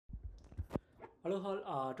Hello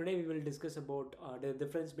all, today we will discuss about the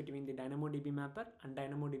difference between the DynamoDbMapper and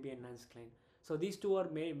DynamoDB Enhanced Client. So these two are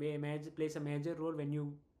plays a major role when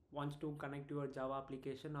you want to connect your Java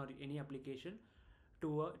application or any application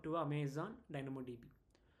to Amazon DynamoDB.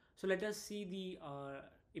 So let us see the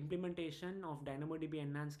implementation of DynamoDB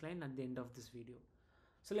Enhanced Client at the end of this video.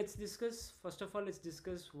 So let's discuss, first of all, let's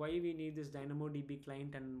discuss why we need this DynamoDB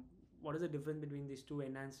client and what is the difference between these two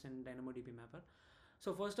Enhanced and DynamoDbMapper.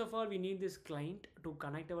 So first of all, we need this client to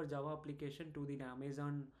connect our Java application to the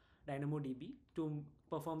Amazon DynamoDB to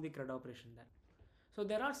perform the CRUD operation there. So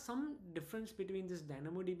there are some difference between this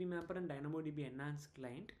DynamoDbMapper and DynamoDB Enhanced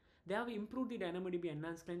Client. They have improved the DynamoDB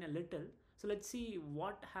Enhanced Client a little. So let's see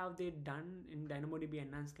what have they done in DynamoDB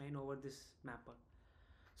Enhanced Client over this mapper.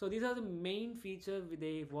 So these are the main features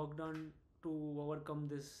they worked on to overcome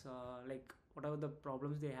this, like whatever the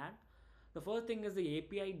problems they had. The first thing is the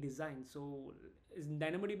API design. So in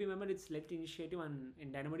DynamoDbMapper, it's left initiative, and in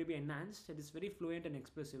DynamoDB Enhanced, it is very fluent and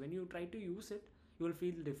expressive. When you try to use it, you will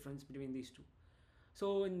feel the difference between these two.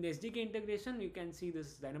 So in the SDK integration, you can see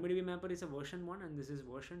this DynamoDbMapper is a version 1 and this is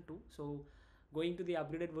version 2. So going to the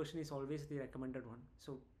upgraded version is always the recommended one.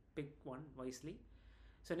 So pick one wisely.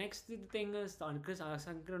 So next thing is the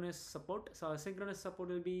asynchronous support. So asynchronous support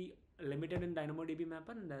will be limited in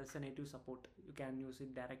DynamoDbMapper, and there's a native support. You can use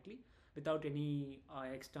it directly without any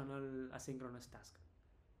external asynchronous task.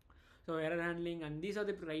 So error handling, and these are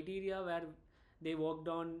the criteria where they worked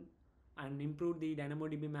on and improved the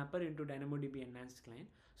DynamoDbMapper into DynamoDB Enhanced Client.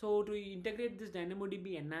 So to integrate this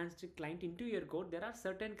DynamoDB Enhanced Client into your code, there are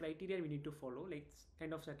certain criteria we need to follow, like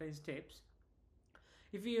kind of certain steps.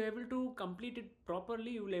 If you are able to complete it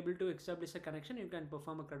properly, you will able to establish a connection. You can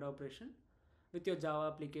perform a CRUD operation with your Java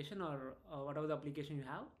application or whatever the application you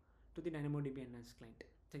have to the DynamoDB Enhanced Client,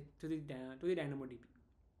 to the DynamoDB.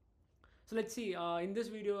 So let's see, in this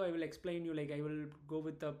video I will explain you, like I will go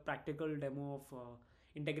with the practical demo of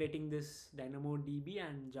integrating this DynamoDB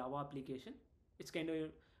and Java application. It's kind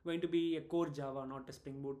of going to be a core Java, not a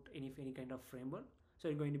Spring Boot, any kind of framework. So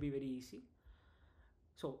it's going to be very easy.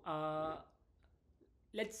 So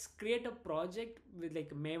let's create a project with like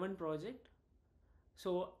a Maven project.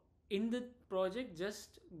 So in the project,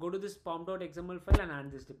 just go to this pom.xml file and add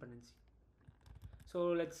this dependency. So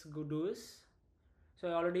let's go do this. So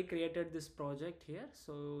I already created this project here.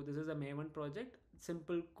 So this is a Maven project,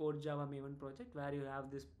 simple core Java Maven project, where you have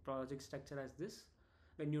this project structure as this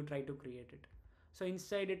when you try to create it. So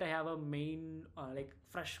inside it I have a main like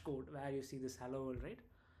fresh code where you see this hello world, right?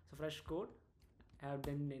 So fresh code, I have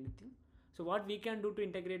done anything. So what we can do to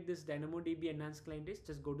integrate this DynamoDB Enhanced Client is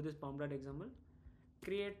just go to this pom.xml,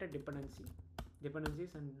 create a dependencies,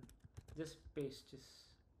 and just paste this.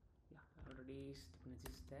 Yeah, already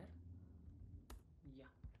dependencies there. Yeah.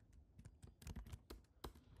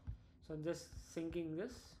 So I'm just syncing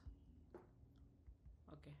this.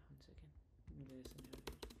 Okay, 1 second. There's an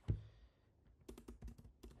error.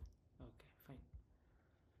 Okay, fine.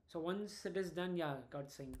 So once it is done, yeah, got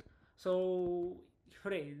synced. So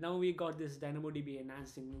hooray, now we got this DynamoDB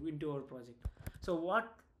enhanced into our project. So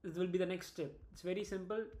what will be the next step? It's very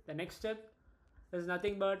simple. The next step is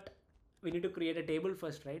nothing but we need to create a table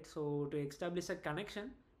first, right? So to establish a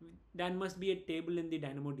connection, there must be a table in the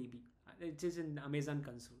DynamoDB, which is in Amazon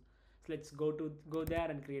console. So let's go there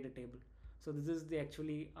and create a table. So this is the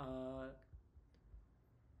actually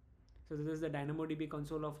so this is the DynamoDB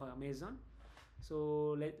console of Amazon.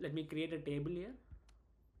 So let me create a table here.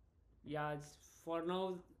 Yeah, for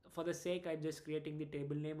now, for the sake, I'm just creating the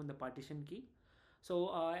table name on the partition key. So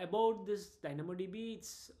about this DynamoDB,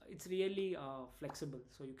 it's really flexible.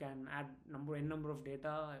 So you can add n number of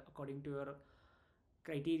data according to your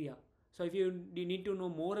criteria. So if you need to know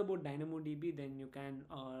more about DynamoDB, then you can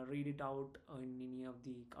read it out in any of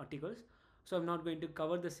the articles. So I'm not going to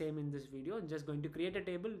cover the same in this video. I'm just going to create a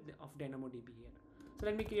table of DynamoDB here. So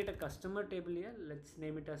let me create a customer table here. Let's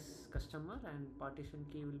name it as customer, and partition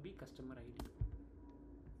key will be customer ID.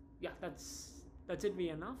 Yeah, that's it be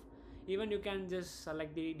enough. Even you can just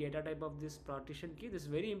select the data type of this partition key. This is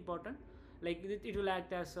very important. Like it will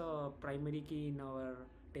act as a primary key in our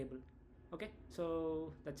table. Okay,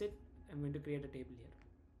 so that's it. I'm going to create a table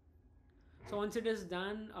here. So once it is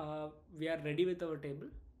done, we are ready with our table.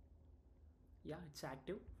 Yeah, it's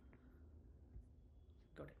active.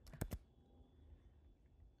 Got it.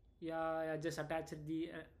 Yeah, I just attached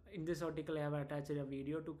the in this article I have attached a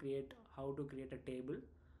video to create how to create a table,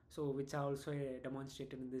 so which I also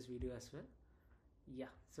demonstrated in this video as well.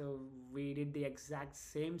 Yeah, so we did the exact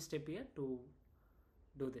same step here to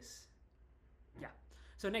do this. Yeah,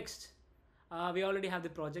 so next we already have the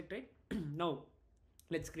project, right? Now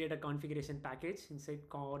let's create a configuration package inside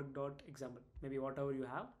core.example, maybe whatever you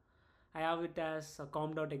have. I have it as a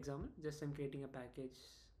com.example. Just I'm creating a package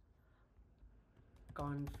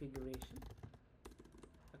configuration.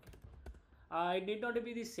 Okay. It need not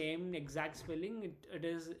be the same exact spelling.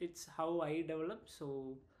 It's how I develop.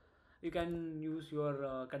 So you can use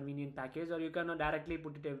your convenient package, or you can directly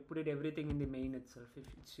put it everything in the main itself if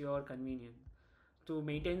it's your convenient. To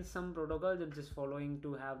maintain some protocols, I'm just following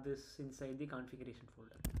to have this inside the configuration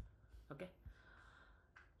folder. Okay.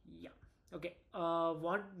 Yeah. Okay,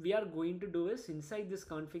 what we are going to do is inside this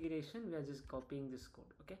configuration we are just copying this code.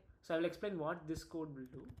 Okay, so I will explain what this code will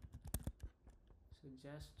do. So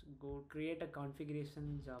just go create a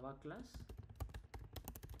configuration Java class.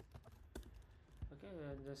 Okay, we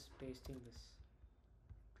are just pasting this.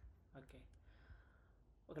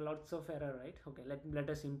 Okay, lots of error, right? Okay, let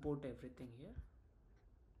us import everything here.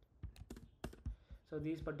 So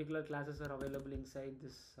these particular classes are available inside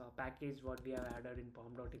this package what we have added in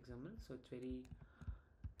pom.xml. So it's very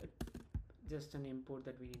just an import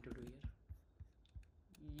that we need to do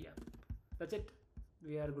here. Yeah, that's it.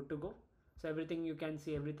 We are good to go. So everything you can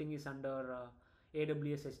see, everything is under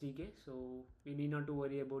AWS SDK. So we need not to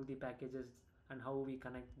worry about the packages and how we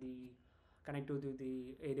connect to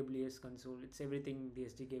the AWS console. It's everything the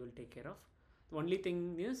SDK will take care of. The only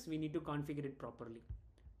thing is we need to configure it properly.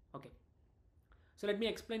 Okay. So let me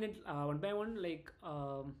explain it one by one. Like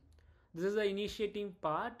this is the initiating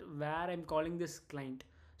part where I'm calling this client.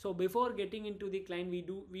 So before getting into the client, we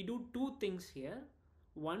do two things here.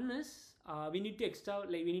 One is we need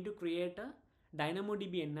to create a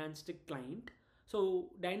DynamoDB Enhanced Client.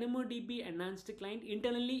 So DynamoDB Enhanced Client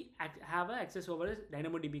internally have a access over a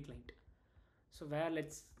DynamoDB client. So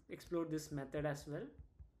let's explore this method as well.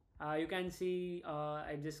 You can see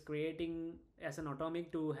I'm just creating as an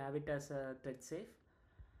atomic to have it as a thread safe,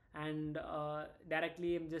 and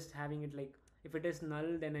directly I'm just having it like if it is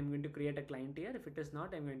null then I'm going to create a client here. If it is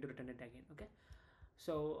not, I'm going to return it again. Okay,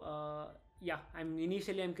 so yeah,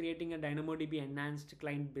 I'm creating a DynamoDB Enhanced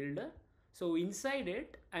Client builder. So inside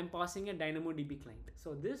it I'm passing a DynamoDB client.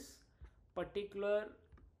 So this particular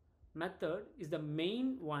method is the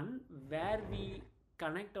main one where we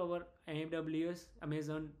connect our AWS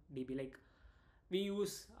Amazon DB. Like we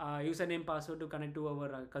use username password to connect to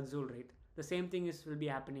our console, right? The same thing will be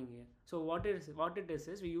happening here. So what it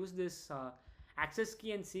is we use this access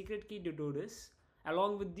key and secret key to do this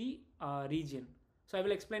along with the region. So I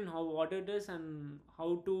will explain what it is and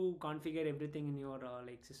how to configure everything in your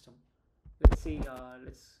like system. Let's see.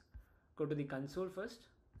 Let's go to the console first.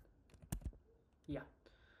 Yeah,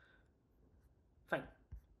 fine.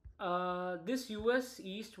 This US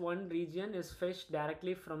East 1 region is fetched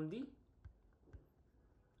directly from the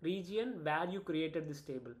region where you created this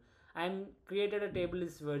table. I'm created a table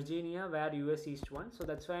is Virginia where US East 1, so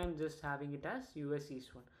that's why I'm just having it as US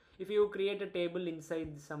East 1. If you create a table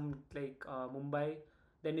inside some like Mumbai,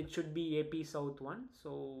 then it should be AP South 1,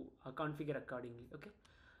 so configure accordingly. Okay,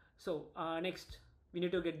 so next we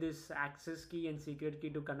need to get this access key and secret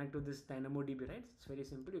key to connect to this DynamoDB, right? It's very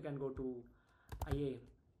simple. You can go to IAM,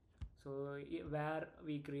 so where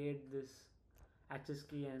we create this access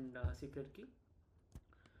key and secret key.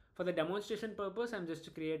 For the demonstration purpose, I'm just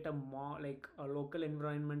to create a local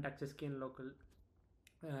environment access key and local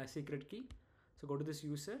secret key. So go to this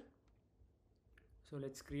user. So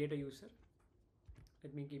let's create a user.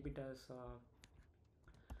 Let me keep it as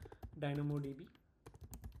DynamoDB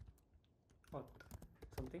auth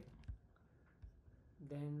something.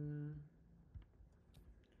 Then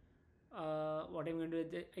what I'm going to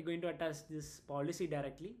do, I'm going to attach this policy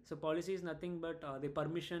directly. So policy is nothing but the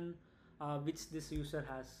permission which this user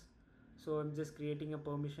has. So I'm just creating a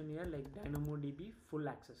permission here like DynamoDB full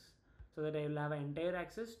access, so that I will have an entire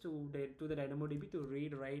access to the DynamoDB to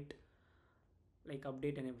read, write, like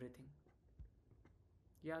update and everything.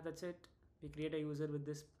 Yeah, that's it. We create a user with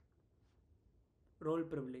this role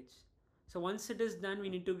privilege. So once it is done, we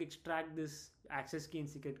need to extract this access key and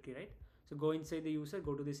secret key, right? So go inside the user,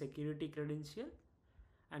 go to the security credential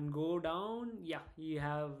and go down. Yeah, you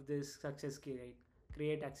have this access key, right?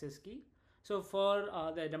 Create access key. So for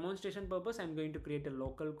the demonstration purpose, I'm going to create a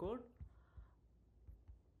local code.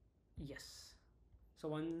 Yes. So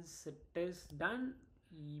once it is done,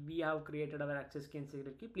 we have created our access key and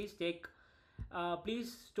secret key. Please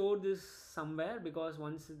store this somewhere, because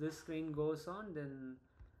once this screen goes on, then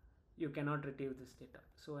you cannot retrieve this data.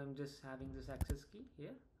 So I'm just having this access key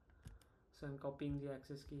here. So I'm copying the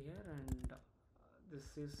access key here, and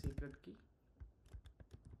this is secret key.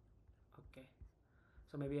 Okay.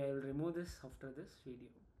 So maybe I will remove this after this video.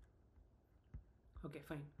 Okay,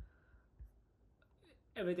 fine.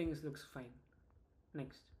 Everything looks fine.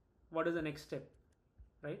 Next, what is the next step,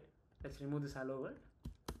 right? Let's remove this hello world.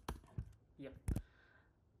 Yep.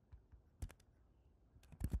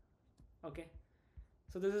 Okay,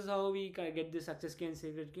 so this is how we get the success key and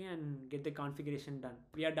secret key and get the configuration done.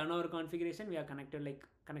 We have done our configuration, we are connected, like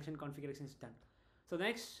connection configuration is done. So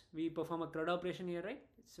next we perform a CRUD operation here, right?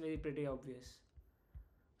 It's very pretty obvious.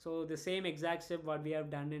 So the same exact step what we have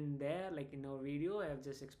done in there, like in our video, I have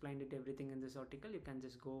just explained it everything in this article. You can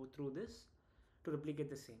just go through this to replicate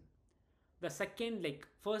the same. The second, like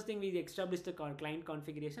first thing we established the client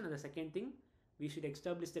configuration, and the second thing we should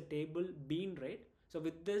establish the table bean, right? So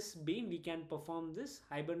with this bean we can perform this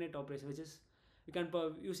hibernate operation, which is you can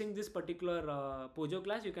using this particular POJO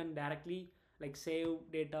class you can directly like save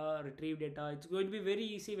data, retrieve data. It's going to be very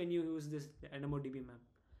easy when you use this DynamoDB map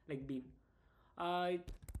like bean.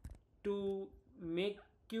 To make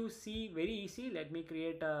you see very easy, let me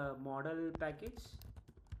create a model package.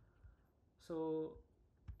 So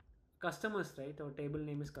customers, right? Our table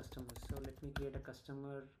name is customers. So let me create a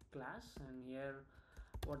customer class, and here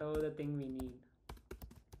whatever the thing we need,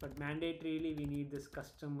 but mandatorily we need this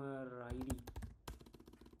customer ID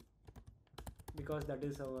because that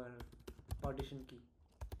is our partition key.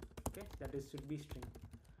 Okay, that is should be string.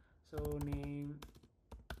 So name,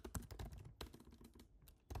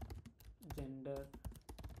 gender,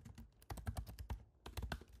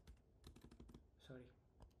 sorry,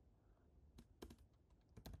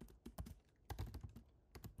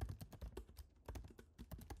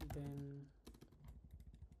 then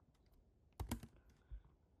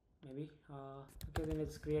maybe okay, then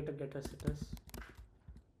let's create a getter setters,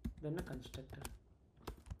 then a constructor.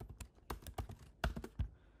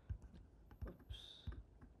 Oops.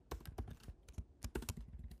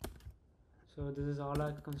 So this is all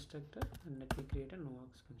our constructor, and let me create a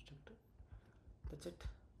noargs constructor. That's it.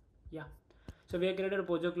 Yeah, so we have created a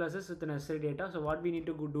POJO classes with the necessary data. So what we need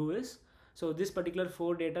to do is, so this particular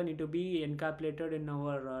 4 data need to be encapsulated in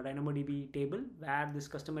our DynamoDB table, where this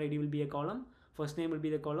customer ID will be a column, first name will be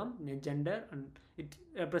the column, gender, and it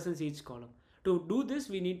represents each column. To do this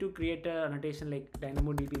we need to create a annotation like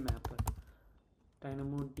DynamodbMapper,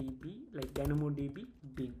 DynamoDB, like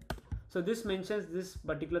DynamodbEan. So this mentions this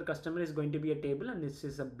particular customer is going to be a table and this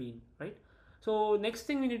is a bean, right? So next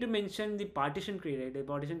thing we need to mention the partition key, right? The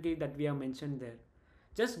partition key that we have mentioned there.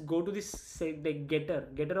 Just go to this, say the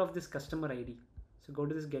getter of this customer ID. So go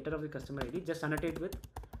to this getter of the customer ID, just annotate with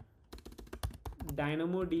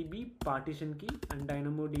DynamoDB partition key and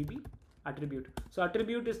DynamoDB attribute. So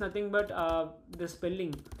attribute is nothing but the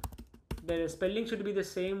spelling should be the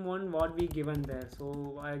same one what we given there.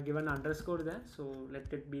 So I have given underscore there, so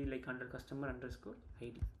let it be like under customer underscore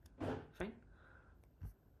ID. Fine.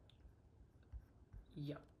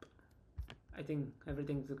 Yep, I think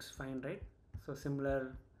everything looks fine, right? So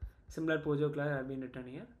similar POJO class have been written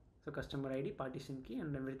here. So customer ID, partition key,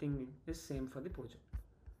 and everything is same for the POJO.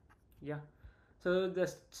 Yeah, so the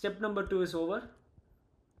step number 2 is over.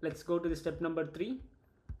 Let's go to the step number 3.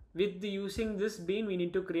 With the using this bean we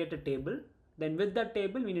need to create a table, then with that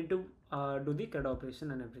table we need to do the CRUD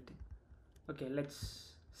operation and everything. Okay,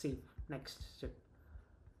 let's see next step.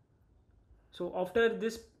 So after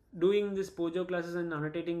this doing this POJO classes and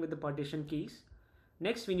annotating with the partition keys,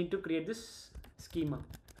 next we need to create this schema.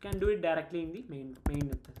 You can do it directly in the main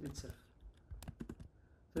itself.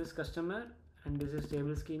 So this customer and this is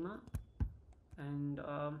table schema, and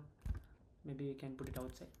maybe you can put it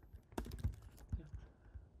outside,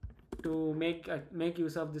 yeah, to make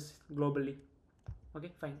use of this globally.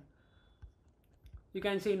 Okay, fine. You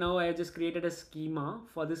can see now I have just created a schema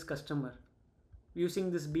for this customer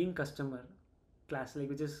using this bean customer class, like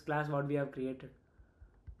which is class what we have created.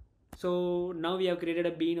 So now we have created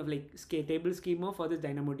a bean of like table schema for this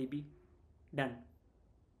DynamoDB. Done.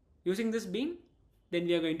 Using this bean, then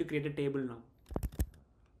we are going to create a table now.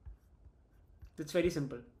 It's very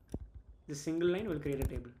simple. This single line will create a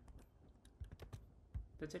table.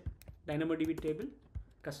 That's it. DynamoDB table,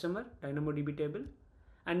 customer, DynamoDB table,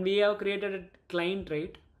 and we have created a client,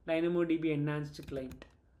 right? DynamoDB Enhanced Client.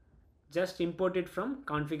 Just import it from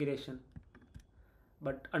configuration,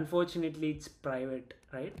 but unfortunately it's private,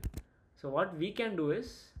 right? So what we can do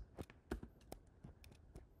is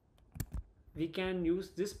we can use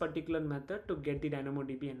this particular method to get the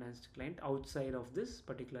DynamoDB Enhanced Client outside of this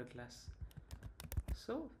particular class.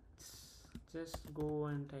 So just go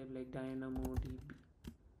and type like DynamoDB.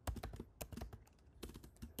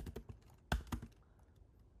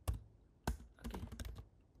 Okay,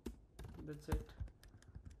 that's it.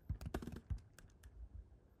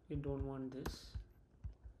 We don't want this.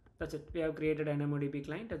 That's it. We have created DynamoDB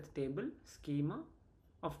client at the table schema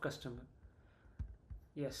of customer.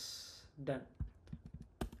 Yes, done.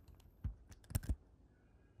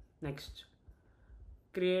 Next,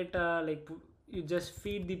 create you just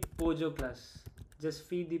feed the POJO class. Just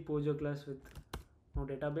feed the POJO class with no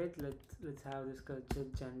database. Let's have this culture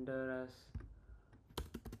gender as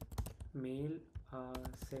male.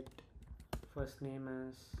 Set first name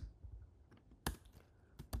as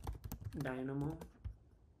Dynamo.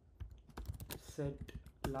 Set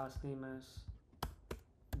last name as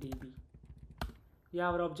DB. Yeah,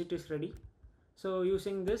 our object is ready. So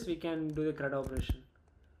using this we can do the CRUD operation.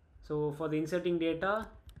 So for the inserting data,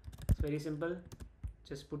 it's very simple.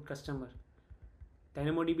 Just put customer.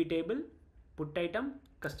 DynamoDB table, put item,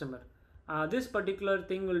 customer. This particular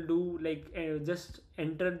thing will do just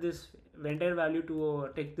enter this entire value to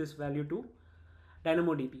take this value to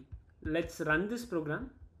DynamoDB. Let's run this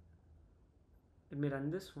program. Let me run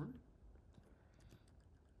this one.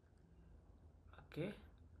 Okay,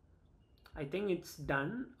 I think it's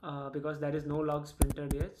done because there is no logs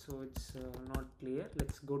printed yet, so it's not clear.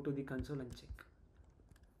 Let's go to the console and check.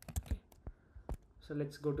 Okay, so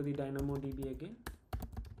let's go to the DynamoDB again.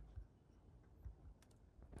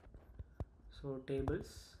 So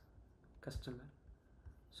tables, customer.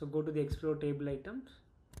 So go to the explore table items.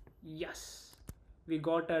 Yes, we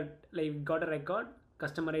got a record,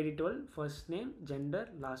 customer ID 12, first name, gender,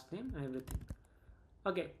 last name, and everything.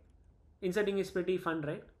 Okay, inserting is pretty fun,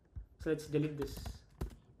 right? So let's delete this.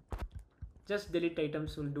 Just delete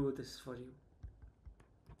items will do this for you.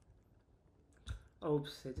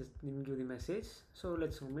 Oops, I just didn't give the message. So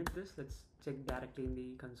let's omit this. Let's check directly in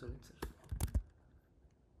the console itself.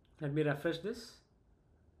 Let me refresh this.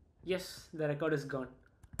 Yes, the record is gone.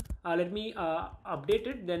 Let me update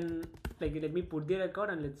it. Then let me put the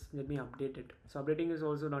record and let me update it. So updating is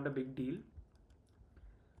also not a big deal.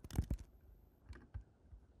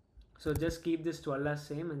 So just keep this 12 as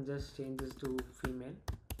same and just change this to female.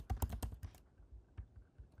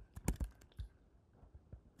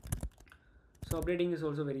 So updating is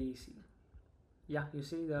also very easy. Yeah, you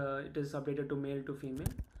see it is updated to male to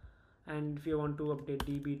female. And if you want to update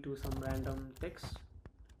DB to some random text,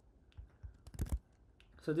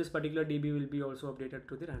 so this particular DB will be also updated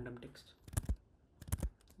to the random text.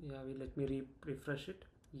 Yeah, let me refresh it.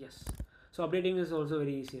 Yes. So updating is also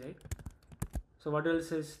very easy, right? So what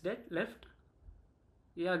else is that left?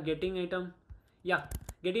 Yeah, getting item. Yeah,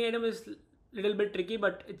 getting item is little bit tricky,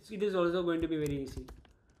 but it is also going to be very easy.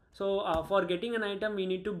 So for getting an item, we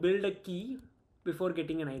need to build a key before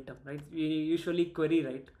getting an item, right? We usually query,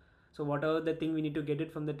 right? So whatever the thing we need to get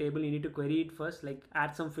it from the table, you need to query it first, like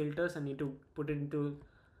add some filters and need to put it into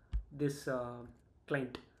this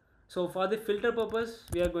client. So for the filter purpose,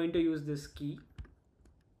 we are going to use this key.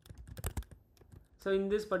 So in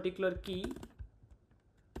this particular key,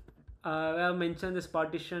 I have mentioned this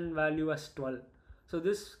partition value as 12. So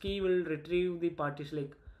this key will retrieve the partition,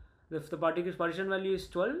 like if the partition value is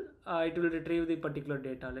 12, it will retrieve the particular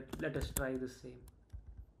data. Let us try the same.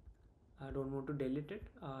 I don't want to delete it.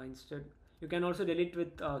 Instead, you can also delete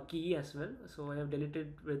with key as well. So I have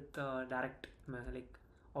deleted with direct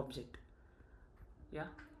object. Yeah.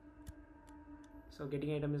 So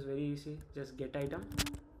getting item is very easy. Just get item,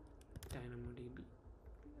 DynamoDB.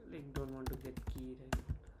 Don't want to get key, right?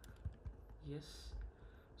 Yes.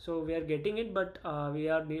 So we are getting it, but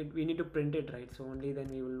we need to print it, right? So only then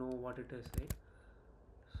we will know what it is, right?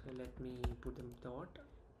 So let me put them dot.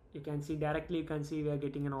 You can see directly, you can see we are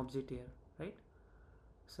getting an object here, right?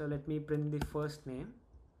 So let me print the first name,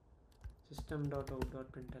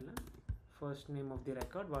 system.out.println, first name of the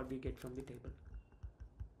record, what we get from the table.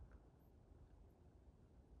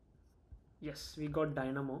 Yes, we got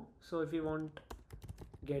Dynamo. So if you want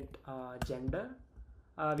get gender,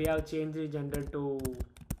 we have changed the gender to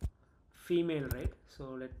female, right?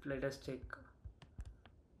 So let us check.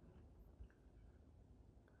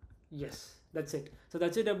 Yes, that's it. So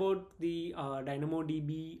that's it about the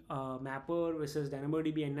DynamoDB mapper versus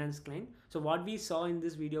DynamoDB Enhanced Client. So what we saw in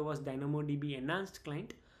this video was DynamoDB Enhanced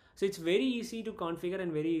Client. So it's very easy to configure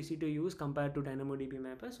and very easy to use compared to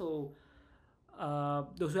DynamoDbMapper. So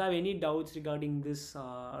those who have any doubts regarding this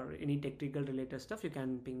or any technical related stuff, you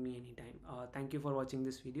can ping me anytime. Thank you for watching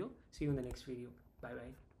this video. See you in the next video. Bye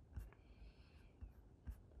bye.